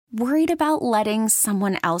Worried about letting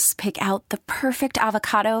someone else pick out the perfect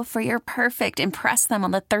avocado for your perfect impress them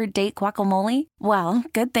on the third date guacamole? Well,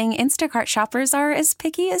 good thing Instacart shoppers are as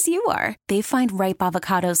picky as you are. They find ripe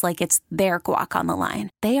avocados like it's their guac on the line.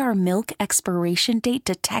 They are milk expiration date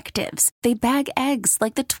detectives. They bag eggs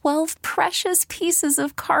like the 12 precious pieces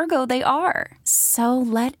of cargo they are. So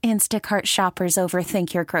let Instacart shoppers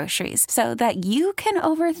overthink your groceries so that you can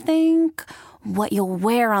overthink what you'll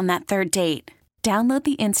wear on that third date. Download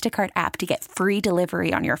the Instacart app to get free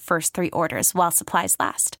delivery on your first 3 orders while supplies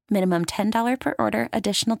last. Minimum $10 per order.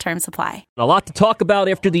 Additional terms apply. A lot to talk about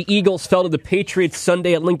after the Eagles fell to the Patriots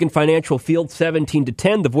Sunday at Lincoln Financial Field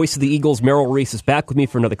 17-10. The voice of the Eagles, Merrill Reese, is back with me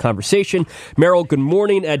for another conversation. Merrill, good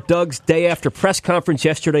morning. At Doug's day after press conference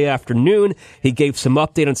yesterday afternoon, he gave some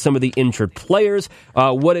update on some of the injured players.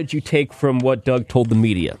 What did you take from what Doug told the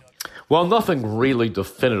media? Well, nothing really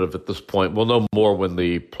definitive at this point. We'll know more when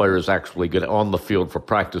the players actually get on the field for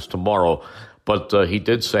practice tomorrow. But he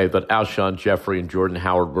did say that Alshon Jeffrey and Jordan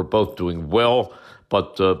Howard were both doing well,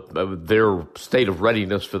 but their state of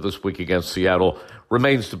readiness for this week against Seattle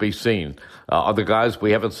remains to be seen. Other guys,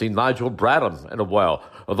 we haven't seen Nigel Bradham in a while.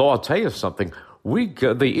 Although I'll tell you something,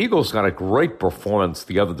 the Eagles got a great performance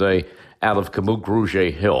the other day out of Camus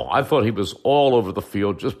Grugier-Hill. I thought he was all over the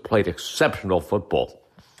field, just played exceptional football.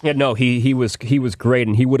 Yeah, no, he was great,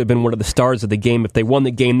 and he would have been one of the stars of the game if they won the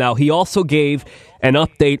game. Now, he also gave an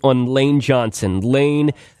update on Lane Johnson. Lane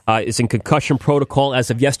is in concussion protocol as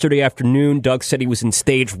of yesterday afternoon. Doug said he was in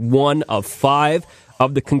stage 1 of 5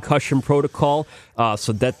 of the concussion protocol,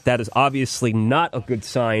 so that is obviously not a good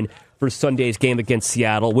sign for Sunday's game against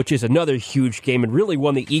Seattle, which is another huge game and really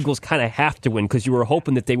one the Eagles kind of have to win because you were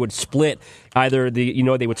hoping that they would split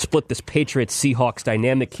they would split this Patriots-Seahawks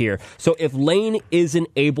dynamic here. So if Lane isn't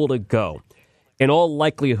able to go, in all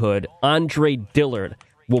likelihood, Andre Dillard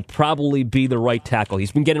will probably be the right tackle.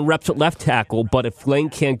 He's been getting reps at left tackle, but if Lane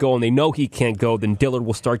can't go and they know he can't go, then Dillard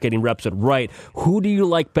will start getting reps at right. Who do you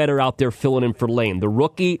like better out there filling in for Lane, the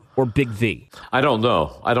rookie or Big V? I don't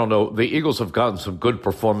know. The Eagles have gotten some good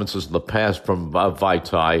performances in the past from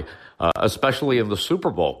Vaitai, especially in the Super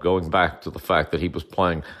Bowl, going back to the fact that he was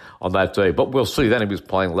playing on that day. But we'll see. Then he was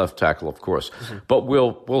playing left tackle, of course. Mm-hmm. But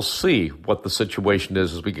we'll see what the situation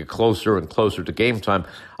is as we get closer and closer to game time.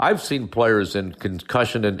 I've seen players in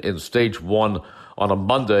concussion in stage 1 on a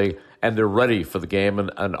Monday, and they're ready for the game.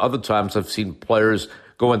 And other times I've seen players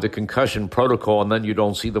go into concussion protocol, and then you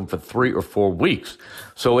don't see them for 3 or 4 weeks.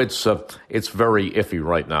 So it's very iffy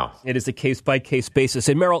right now. It is a case-by-case basis.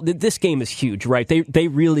 And Merrill, this game is huge, right?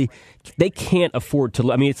 They can't afford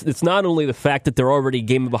to. I mean, it's not only the fact that they're already a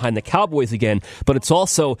game behind the Cowboys again, but it's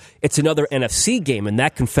another NFC game, and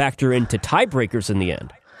that can factor into tiebreakers in the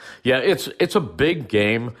end. Yeah, it's a big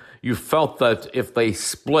game. You felt that if they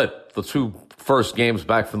split the 2 first games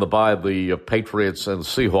back from the bye, the Patriots and the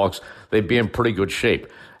Seahawks, they'd be in pretty good shape.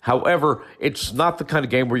 However, it's not the kind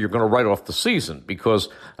of game where you're going to write off the season because,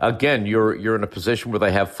 again, you're in a position where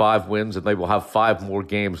they have 5 wins and they will have 5 more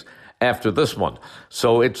games after this one.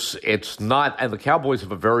 So it's not, and the Cowboys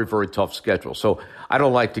have a very, very tough schedule. So I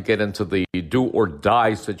don't like to get into the do or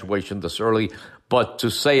die situation this early, but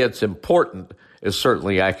to say it's important is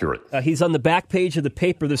certainly accurate. He's on the back page of the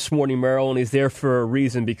paper this morning, Merrill, and he's there for a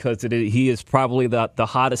reason because he is probably the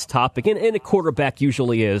hottest topic, and a quarterback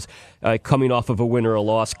usually is, coming off of a win or a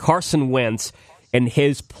loss. Carson Wentz and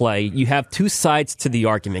his play. You have 2 sides to the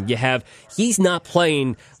argument. You have he's not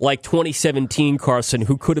playing like 2017 Carson,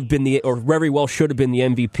 who could have been or very well should have been the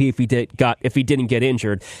MVP if he didn't get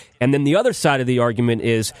injured. And then the other side of the argument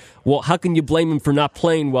is, well, how can you blame him for not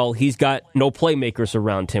playing well? He's got no playmakers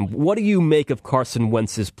around him. What do you make of Carson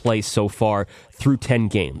Wentz's play so far through 10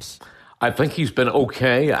 games? I think he's been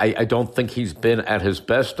okay. I don't think he's been at his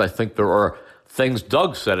best. I think there are things.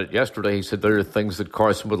 Doug said it yesterday. He said there are things that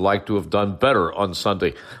Carson would like to have done better on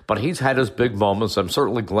Sunday. But he's had his big moments. I'm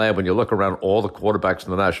certainly glad when you look around all the quarterbacks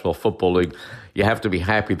in the National Football League, you have to be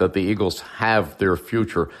happy that the Eagles have their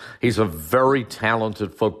future. He's a very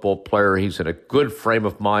talented football player. He's in a good frame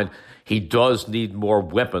of mind. He does need more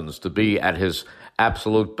weapons to be at his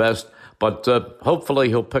absolute best. But hopefully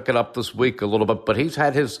he'll pick it up this week a little bit. But he's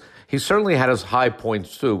certainly had his high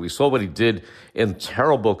points, too. We saw what he did in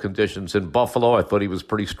terrible conditions in Buffalo. I thought he was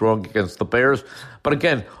pretty strong against the Bears. But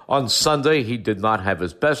again, on Sunday, he did not have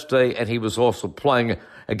his best day, and he was also playing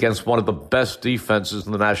against one of the best defenses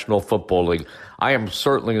in the National Football League. I am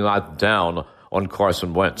certainly not down on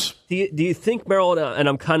Carson Wentz. Do you think, Merrill, and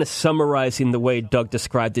I'm kind of summarizing the way Doug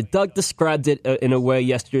described it. Doug described it in a way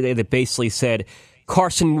yesterday that basically said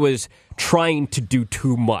Carson was trying to do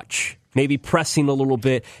too much maybe pressing a little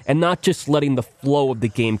bit, and not just letting the flow of the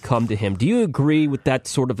game come to him. Do you agree with that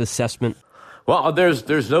sort of assessment? Well,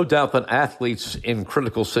 there's no doubt that athletes in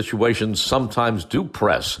critical situations sometimes do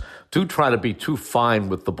press, do try to be too fine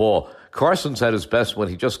with the ball. Carson's at his best when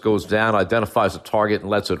he just goes down, identifies a target, and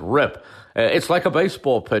lets it rip. It's like a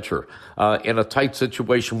baseball pitcher in a tight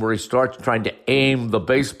situation where he starts trying to aim the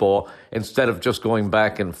baseball instead of just going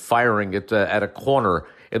back and firing it at a corner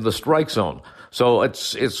in the strike zone. So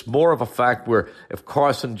it's more of a fact where if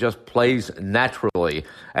Carson just plays naturally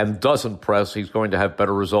and doesn't press, he's going to have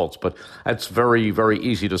better results. But that's very, very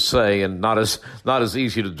easy to say and not as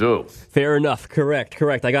easy to do. Fair enough. Correct.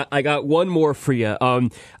 I got one more for you.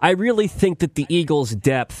 I really think that the Eagles'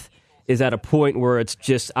 depth is at a point where it's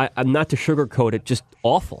just, I'm not to sugarcoat it, just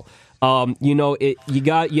awful. You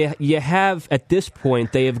have at this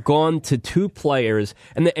point, they have gone to two players,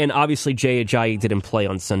 and obviously Jay Ajayi didn't play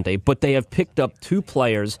on Sunday, but they have picked up two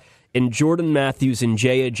players in Jordan Matthews and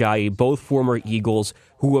Jay Ajayi, both former Eagles,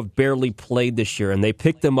 who have barely played this year. And they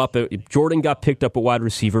picked them up. Jordan got picked up at wide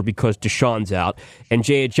receiver because Deshaun's out. And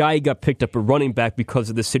Jay Ajayi got picked up at running back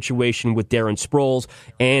because of the situation with Darren Sproles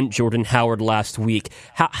and Jordan Howard last week.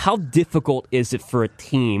 How difficult is it for a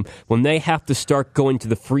team when they have to start going to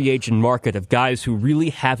the free agent market of guys who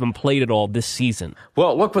really haven't played at all this season?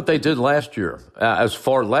 Well, look what they did last year.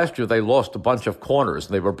 Last year, they lost a bunch of corners.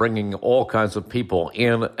 They were bringing all kinds of people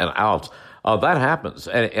in and out. That happens.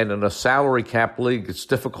 And in a salary cap league, it's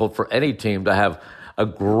difficult for any team to have a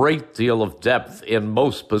great deal of depth in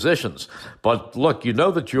most positions. But look, you know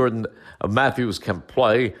that Jordan Matthews can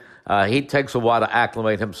play. He takes a while to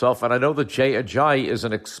acclimate himself. And I know that Jay Ajayi is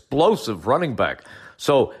an explosive running back.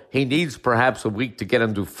 So he needs perhaps a week to get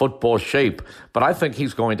into football shape. But I think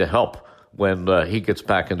he's going to help when he gets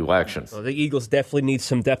back into action. Well, the Eagles definitely need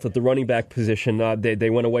some depth at the running back position. They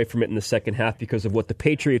went away from it in the second half because of what the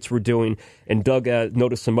Patriots were doing, and Doug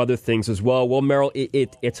noticed some other things as well. Well, Merrill,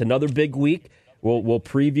 it's another big week. We'll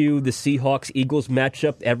preview the Seahawks-Eagles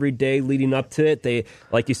matchup every day leading up to it. They,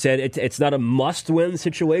 like you said, it's not a must-win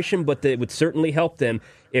situation, but it would certainly help them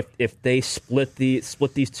if they split these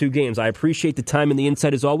two games. I appreciate the time and the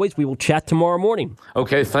insight as always. We will chat tomorrow morning.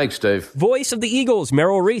 Okay, thanks, Dave. Voice of the Eagles,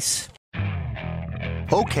 Merrill Reese.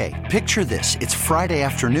 Okay, picture this. It's Friday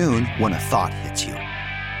afternoon when a thought hits you.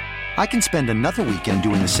 I can spend another weekend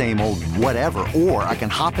doing the same old whatever, or I can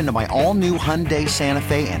hop into my all-new Hyundai Santa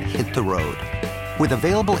Fe and hit the road. With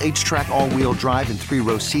available H-Track all-wheel drive and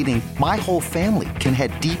 3-row seating, my whole family can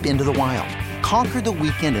head deep into the wild. Conquer the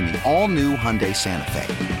weekend in the all-new Hyundai Santa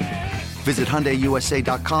Fe. Visit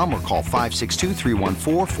HyundaiUSA.com or call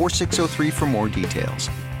 562-314-4603 for more details.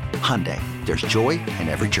 Hyundai, there's joy in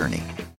every journey.